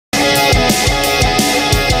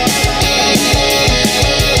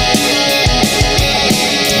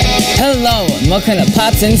welcome to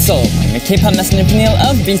Pops in Seoul. I'm your K-pop messenger Peniel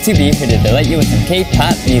of BtoB, here to delight you with some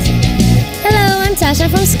K-pop music. Hello, I'm Tasha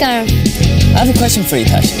from SKarf. I have a question for you,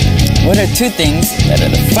 Tasha. What are two things that are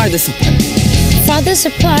the farthest apart? Farthest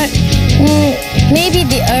apart? Maybe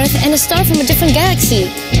the Earth and a star from a different galaxy.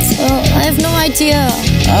 I have no idea.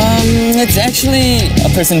 It's actually a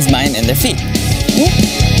person's mind and their feet.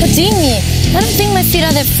 What do you mean? I don't think my feet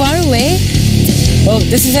are that far away. Well,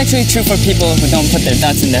 this is actually true for people who don't put their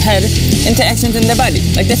thoughts in their head into actions in their body,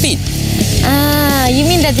 like their feet. You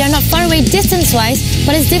mean that they're not far away distance-wise,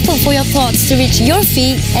 but it's difficult for your thoughts to reach your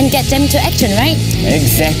feet and get them to action, right?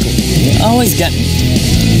 Exactly. You always get me.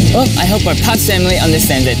 Well, I hope our Pops family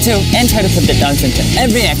understands it too and try to put their thoughts into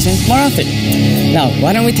every action more often. Now,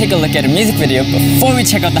 why don't we take a look at a music video before we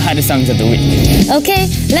check out the hottest songs of the week? Okay,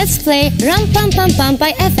 let's play Rum Pum Pum Pum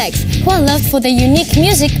by FX, who are loved for their unique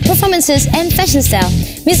music, performances, and fashion style.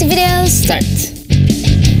 Music video start.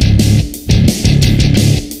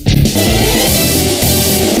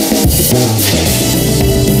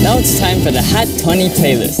 Now it's time for the Hot 20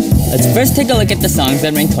 playlist. Let's first take a look at the songs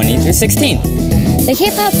that rank 20 through 16. The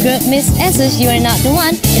hip-hop group Miss S's You Are Not The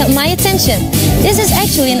One caught my attention. This is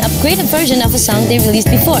actually an upgraded version of a song they released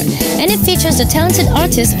before, and it features the talented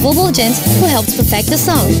artist Vocal Gent who helped perfect the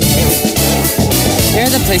song. Here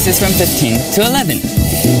are the places from 15 to 11.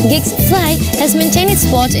 Gigs Fly has maintained its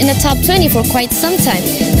spot in the top 20 for quite some time,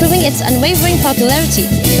 proving its unwavering popularity.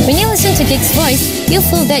 When you listen to Gigs' voice, you'll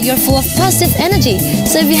feel that you're full of positive energy.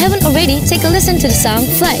 So if you haven't already, take a listen to the song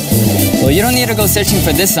Fly. Well, you don't need to go searching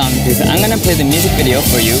for this song because I'm gonna play the music video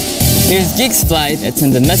for you. Here's Gigs Fly that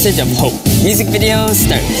sends a message of hope. Music video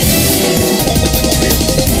start.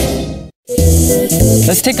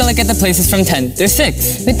 Let's take a look at the places from 10 through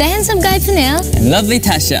 6. With the handsome guy Peniel and lovely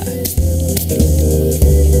Tasha.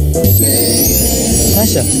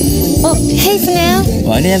 Tasha. Oh, hey Peniel.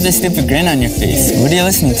 Why do you have this stupid grin on your face? What are you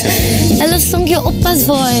listening to? I love Seonggyu Oppa's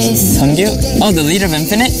voice. Seonggyu? Oh, the leader of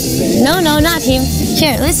Infinite? No, not him.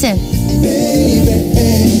 Here, listen.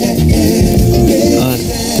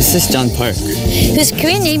 This is John Park. Whose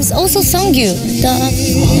Korean name is also Seonggyu.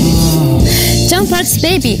 John Park's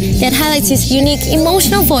Baby, that highlights his unique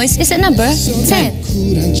emotional voice, is at number 10.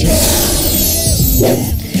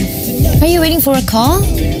 Are you waiting for a call?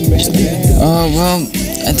 Well,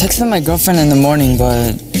 I texted my girlfriend in the morning,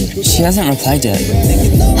 but she hasn't replied yet.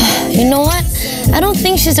 You know what? I don't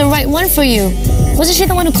think she's the right one for you. Wasn't she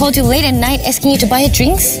the one who called you late at night asking you to buy her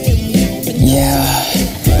drinks? Yeah.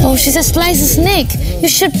 Oh, she's a slice of snake. You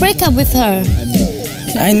should break up with her.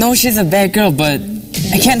 I know she's a bad girl, but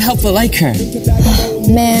I can't help but like her.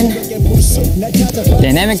 Man.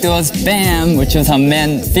 Dynamic duos BAM, which shows how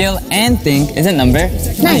men feel and think, is at number 9.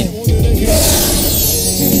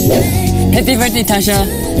 Happy birthday, Tasha.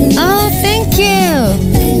 Oh, thank you.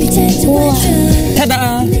 Wow.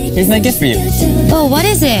 Ta-da! Here's my gift for you. Oh, what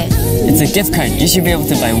is it? It's a gift card. You should be able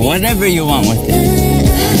to buy whatever you want with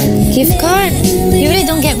it. Gift card? You really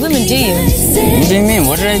don't get women, do you? What do you mean?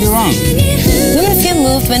 What did I do wrong? Women feel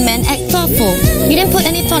moved when men act thoughtful. You didn't put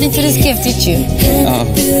any thought into this gift, did you? Oh.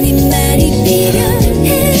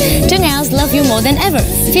 Janelle's Love You More Than Ever,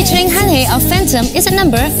 featuring Hanhae of Phantom, is at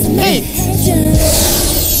number 8.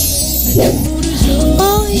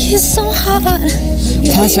 Oh, he's so hot.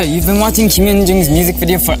 Tasha, you've been watching Kim Hyun-jung's music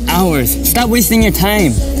video for hours. Stop wasting your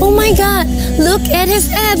time. Oh my god, look at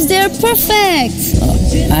his abs, they're perfect.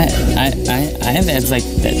 I have abs like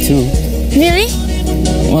that too. Really?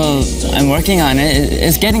 Well, I'm working on it.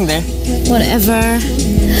 It's getting there. Whatever.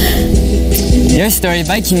 Your Story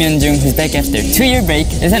by Kim Hyun-jung, who's back after a 2-year break,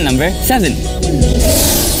 is at number 7.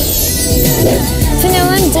 Peniel,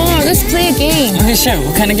 I'm bored. Let's play a game. Okay, sure.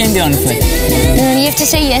 What kind of game do you want to play? You have to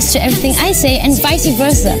say yes to everything I say and vice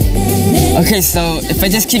versa. Okay, so if I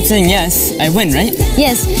just keep saying yes, I win, right?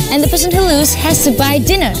 Yes, and the person who loses has to buy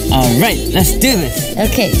dinner. Alright, let's do this.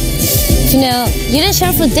 Okay. Peniel, you didn't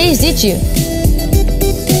shower for days, did you?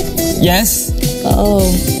 Yes. Oh.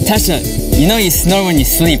 Tasha, you know you snore when you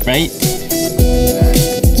sleep, right?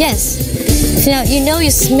 Yes. Peniel, you know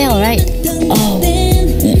you smell, right? Oh.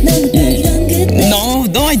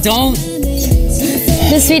 No, I don't.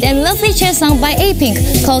 The sweet and lovely chair song by A-Pink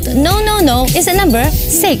called No No No is at number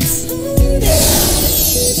 6.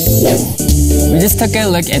 We just took a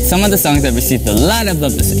look at some of the songs that received a lot of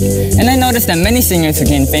love this week, and I noticed that many singers who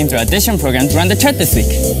gained fame through audition programs were on the chart this week.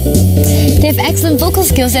 They have excellent vocal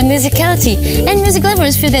skills and musicality, and music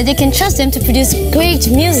lovers feel that they can trust them to produce great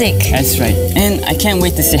music. That's right, and I can't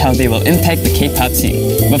wait to see how they will impact the K-pop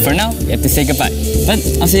scene. But for now, we have to say goodbye. But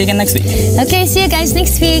I'll see you again next week. Okay, see you guys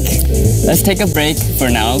next week. Let's take a break for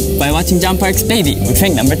now by watching John Park's Baby, which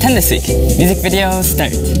ranked number 10 this week. Music video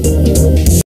start.